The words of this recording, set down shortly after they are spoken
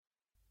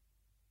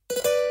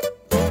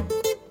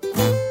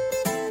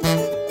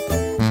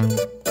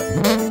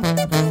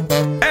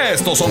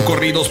Estos son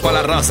corridos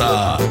para la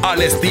raza,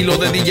 al estilo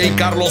de DJ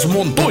Carlos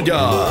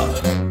Montoya.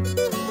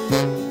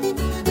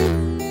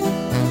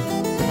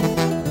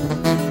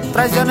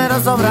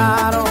 Traicioneros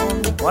sobraron,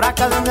 por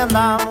acá donde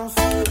andamos.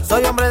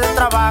 Soy hombre de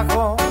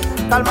trabajo,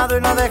 calmado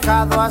y no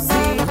dejado,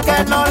 así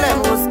que no le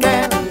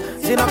busquen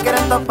si no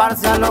quieren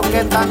toparse a lo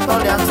que tanto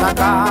le han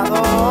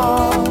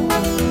sacado.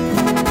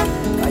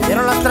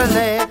 Cayeron las 3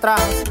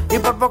 letras y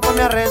por poco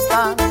me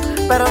arrestan,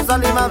 pero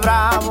salí más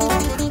bravo,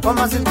 con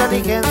más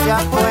inteligencia,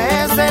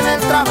 pues en el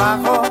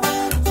trabajo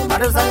son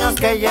varios años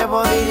que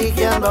llevo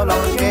dirigiendo la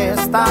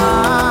orquesta.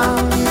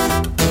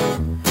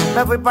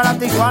 Me fui para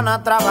Tijuana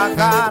a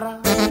trabajar,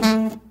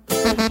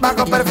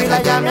 bajo perfil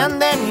allá me han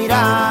de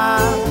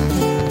mirar,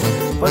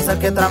 pues el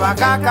que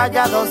trabaja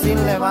callado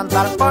sin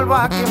levantar polvo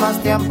aquí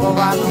más tiempo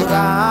va a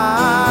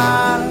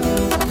durar.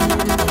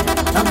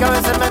 Aunque a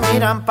veces me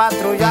miran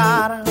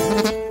patrullar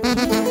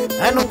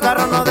en un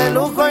carro no de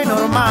lujo y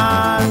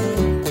normal,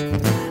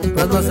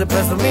 pues no soy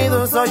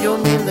presumido, soy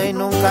humilde y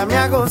nunca me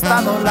ha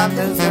gustado la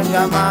atención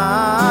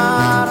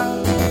llamar.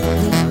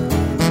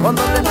 Con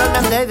dos letras me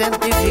han de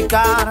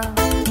identificar,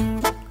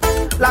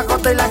 la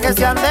J y la G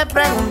se han de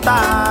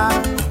preguntar.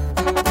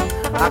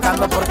 Acá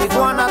ando por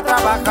Tijuana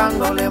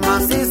trabajándole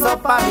macizo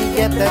pa'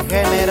 billete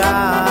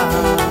general.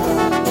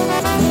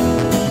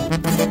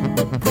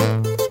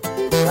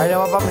 Ahí le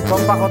va pa' mi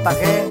compa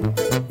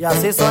JG, y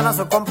así suena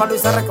su compa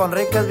Luis R.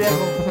 Conriquez,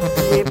 viejo.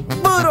 Y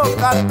puro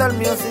cartel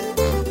music.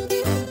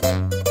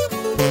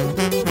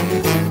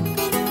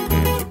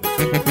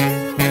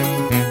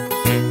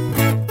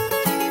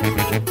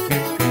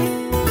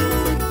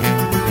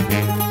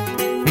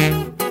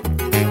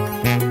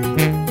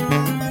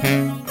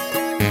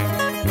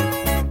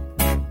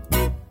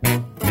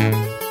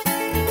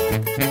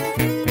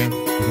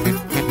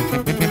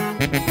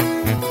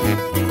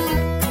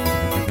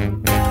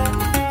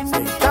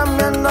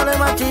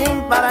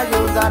 Para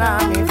ayudar a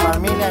mi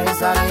familia y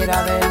salir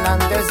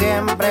adelante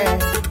siempre.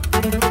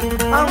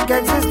 Aunque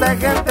existe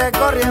gente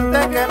corriente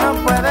que no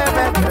puede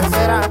ver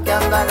crecer a que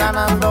anda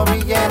ganando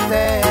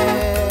billetes.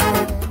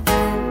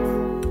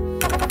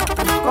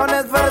 Con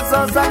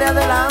esfuerzo salí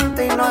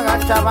adelante y no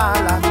agachaba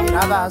la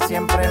mirada,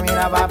 siempre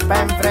miraba pa'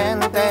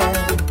 enfrente.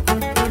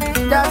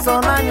 Ya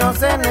son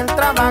años en el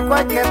trabajo,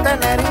 hay que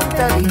tener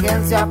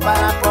inteligencia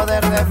para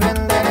poder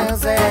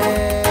defenderse.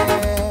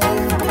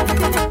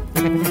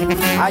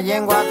 Allí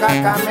en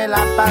Oaxaca me la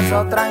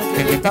paso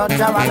tranquilito,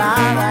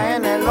 chavalada,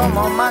 en el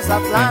lomo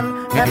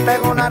Mazatlán. Me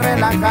pego una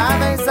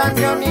relajada y San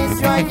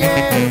Dionisio, allí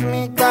es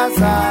mi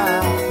casa.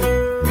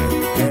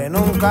 En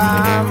un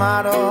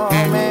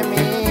camarón me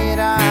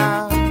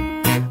mira,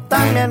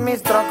 también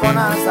mis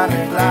troconas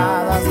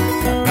arregladas.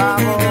 Se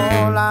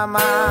acabó la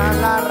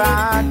mala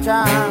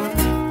racha,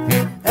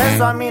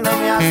 eso a mí no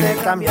me hace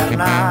cambiar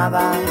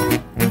nada.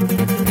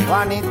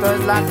 Juanito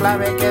es la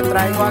clave que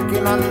traigo, aquí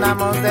no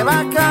andamos de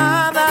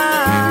bajada.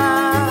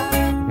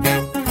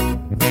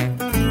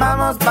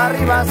 Vamos para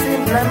arriba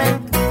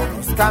simplemente,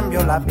 nos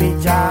cambio la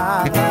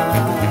pichada.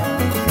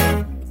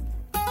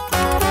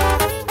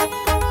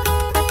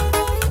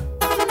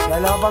 Y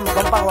ahí le va para mi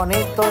compa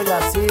Juanito, y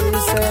así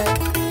dice,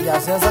 y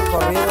así es el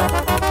corrido.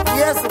 Y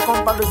es su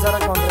compa Luis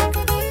R.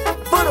 Conriquez,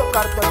 puro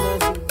cartel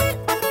music.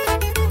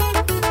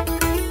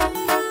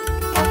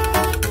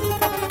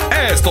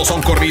 Estos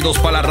son corridos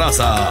para la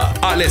raza,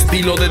 al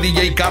estilo de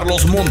DJ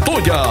Carlos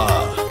Montoya.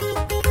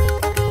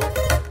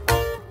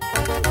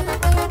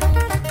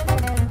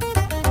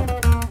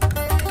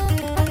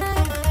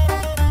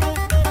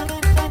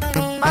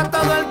 A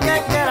todo el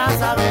que quiera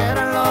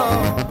saberlo,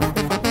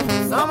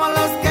 somos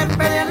los que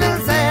pelean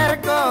el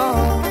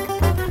cerco.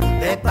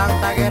 De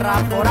tanta guerra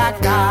por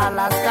acá,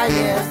 las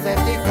calles de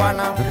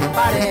Tijuana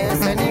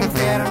parecen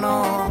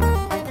infierno.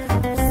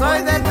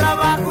 Soy de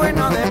trabajo y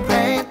no de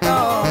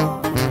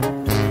pleito,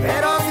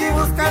 pero si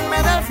buscan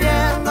me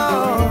defiendo,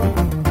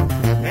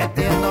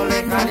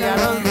 metiéndole cali a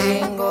los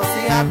gringos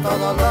y a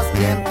todos los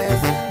clientes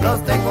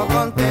los tengo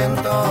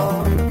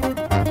contentos.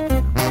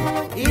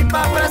 Y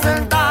para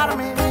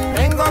presentarme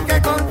tengo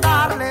que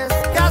contarles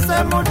que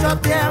hace mucho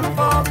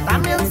tiempo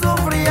también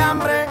sufrí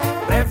hambre,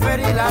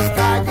 preferí las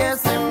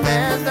calles en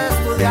vez de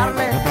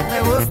estudiarle.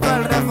 Me gustó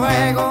el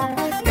refuego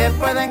que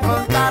pueden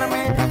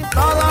contarme,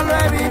 todo lo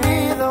he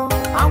vivido,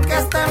 aunque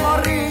esté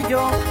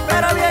morrillo,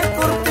 pero bien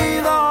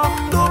curtido.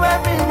 Tuve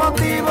mis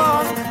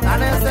motivos, la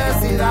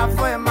necesidad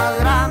fue más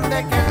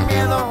grande que el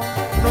miedo.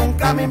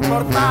 Nunca me ha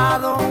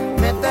importado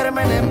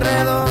meterme en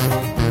enredos,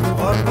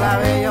 por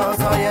clave yo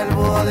soy el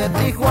búho de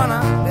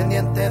Tijuana,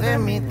 pendiente de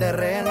mi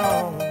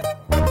terreno.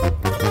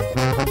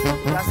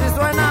 Y así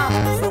suena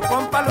su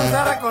compa Luis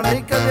R.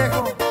 Conriquez,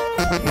 viejo,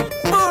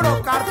 y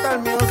puro cartel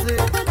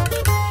music.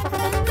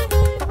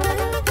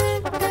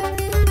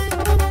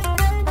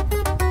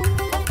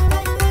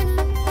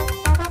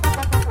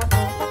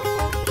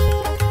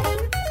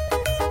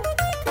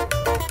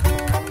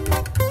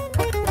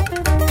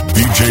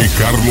 DJ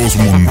Carlos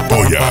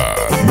Montoya,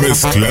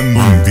 mezclando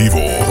en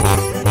vivo.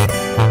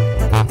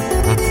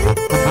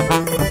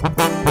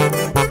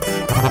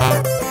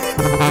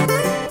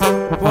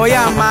 Voy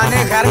a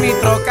manejar sacar mi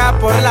troca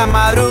por la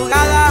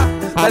madrugada.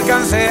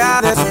 Alcancé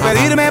a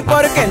despedirme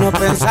porque no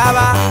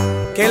pensaba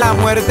que la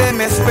muerte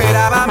me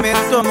esperaba. Me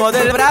tomó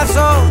del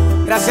brazo,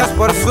 gracias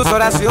por sus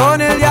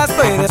oraciones, ya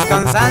estoy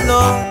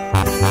descansando,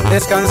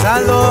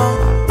 descansando,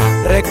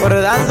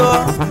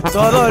 recordando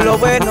todo lo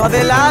bueno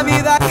de la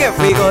vida que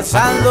fui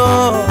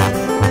gozando.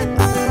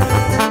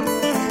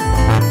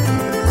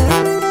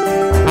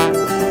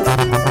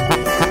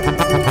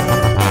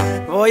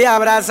 Voy a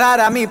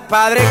abrazar a mi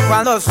padre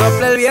cuando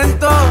sople el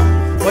viento.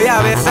 Voy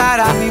a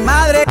besar a mi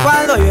madre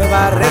cuando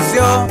llueva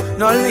recio.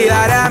 No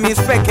olvidaré a mis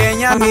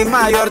pequeñas, mi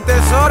mayor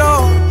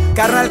tesoro.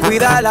 Carnal,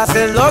 cuídalas,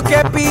 es lo que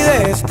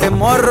pide este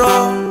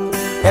morro.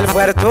 Él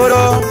fue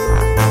Arturo,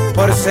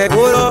 por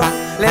seguro.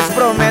 Les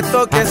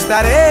prometo que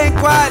estaré en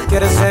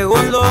cualquier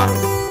segundo.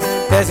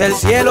 Desde el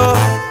cielo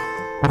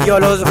yo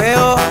los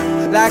veo.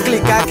 La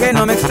clica que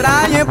no me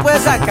extrañe,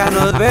 pues acá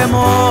nos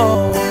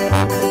vemos.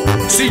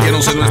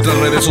 Síguenos en nuestras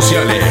redes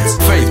sociales,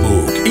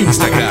 Facebook,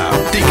 Instagram,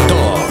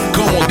 TikTok,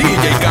 como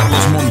DJ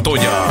Carlos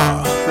Montoya.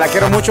 La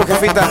quiero mucho,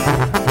 jefita.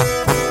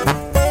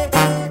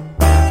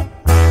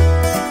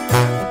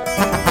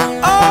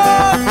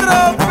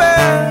 Otro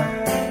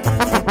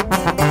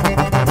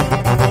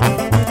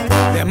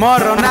de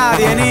morro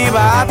nadie ni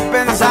iba a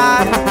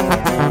pensar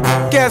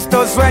que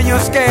estos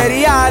sueños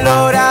quería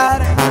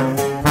lograr,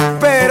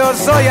 pero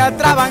soy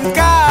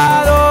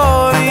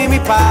atrabancado y mi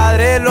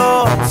padre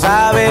lo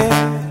sabe.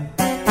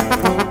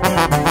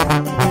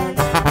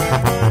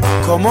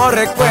 Como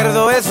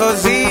recuerdo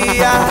esos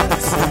días,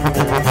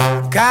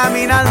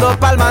 caminando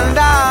pa'l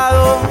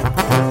mandado,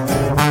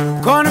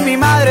 con mi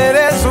madre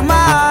de su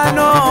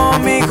mano,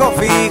 mijo,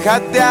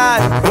 fíjate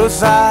al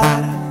cruzar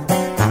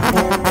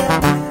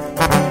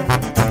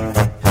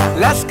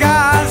las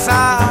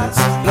casas,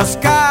 los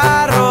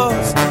carros,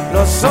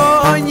 los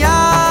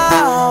soñaba.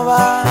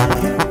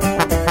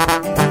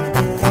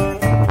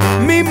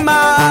 Mi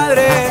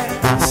madre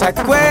se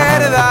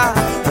acuerda,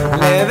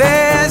 le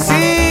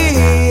decía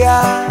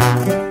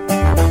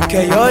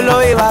que yo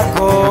lo iba a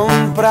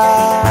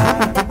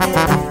comprar.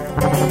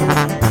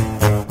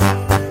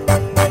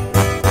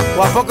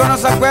 ¿O a poco no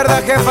se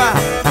acuerda, jefa?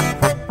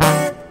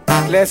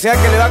 Le decía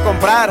que le iba a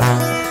comprar.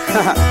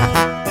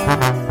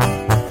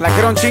 La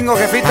quiero un chingo,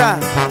 jefita.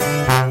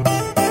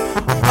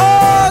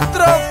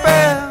 Otro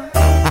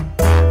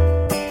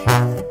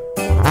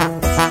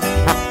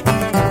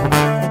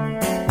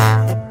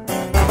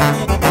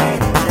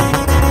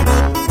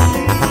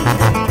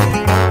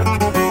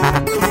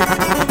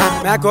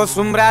Me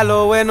acostumbré a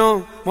lo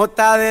bueno,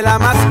 mota de la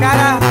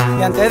máscara.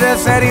 Y antes de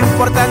ser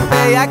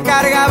importante ya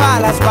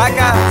cargaba las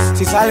vacas.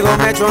 Si salgo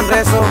me echo un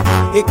rezo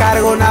y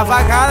cargo una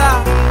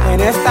fajada.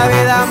 En esta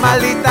vida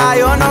maldita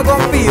yo no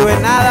confío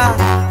en nada.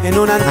 En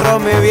un antro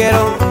me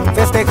vieron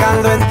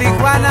festejando en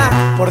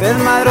Tijuana. Por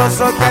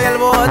desmadroso cae el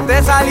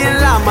bote, salí en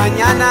la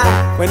mañana.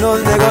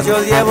 Buenos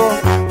negocios llevo,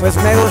 pues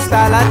me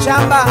gusta la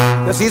chamba.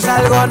 Yo si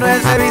salgo no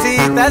es de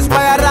visita, es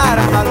para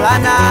agarrar más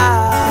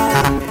lana.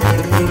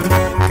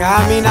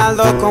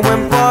 Caminando como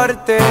en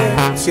porte,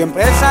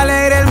 siempre es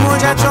alegre el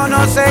muchacho,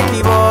 no se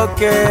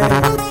equivoque.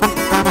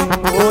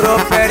 Puro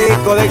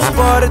perico de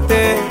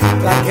exporte,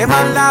 la que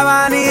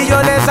mandaban y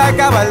yo le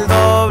sacaba el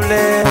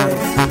doble.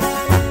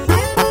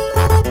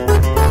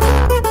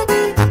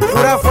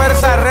 Pura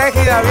fuerza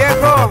rígida,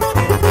 viejo.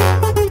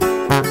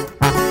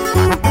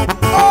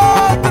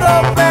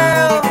 Otro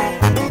pedo.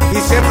 Y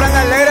siempre anda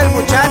alegre el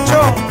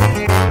muchacho.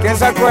 ¿Quién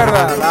se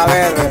acuerda? A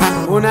ver,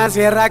 una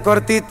sierra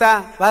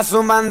cortita va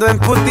sumando en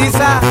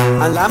putiza.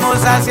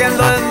 Andamos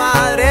haciendo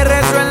desmadre,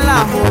 rezo en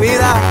la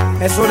movida.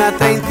 Es una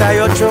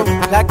 38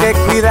 la que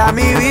cuida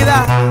mi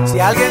vida. Si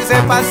alguien se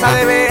pasa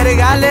de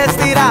verga, les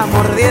tira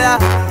mordida.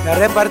 Ya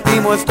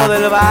repartimos todo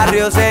el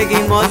barrio,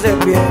 seguimos de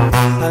pie.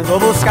 Ando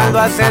buscando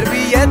hacer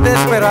billetes,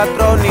 pero a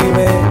otro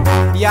nivel.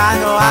 Ya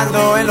no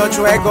ando en lo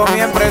chueco,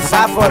 mi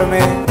empresa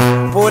formé.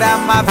 Pura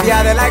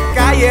mafia de la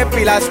calle,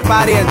 pilas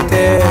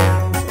pariente.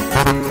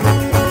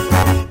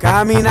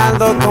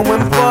 Caminando como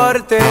en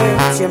porte,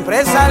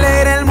 siempre es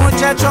alegre el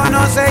muchacho,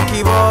 no se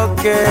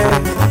equivoque.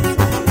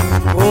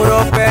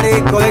 Puro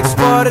perico de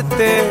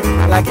exporte,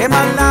 la que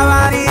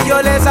mandaban y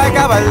yo le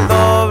sacaba el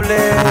doble.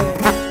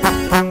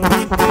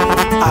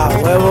 A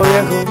huevo,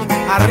 viejo.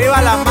 Arriba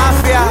la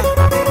mafia.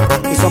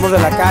 Y somos de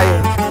la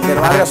calle, del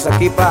barrio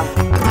Saquipa.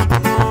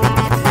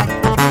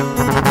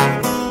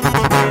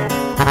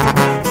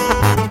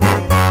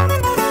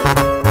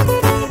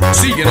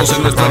 Síguenos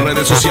en nuestras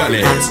redes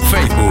sociales,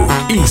 Facebook,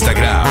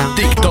 Instagram,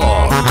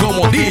 TikTok,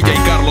 como DJ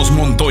Carlos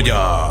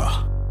Montoya.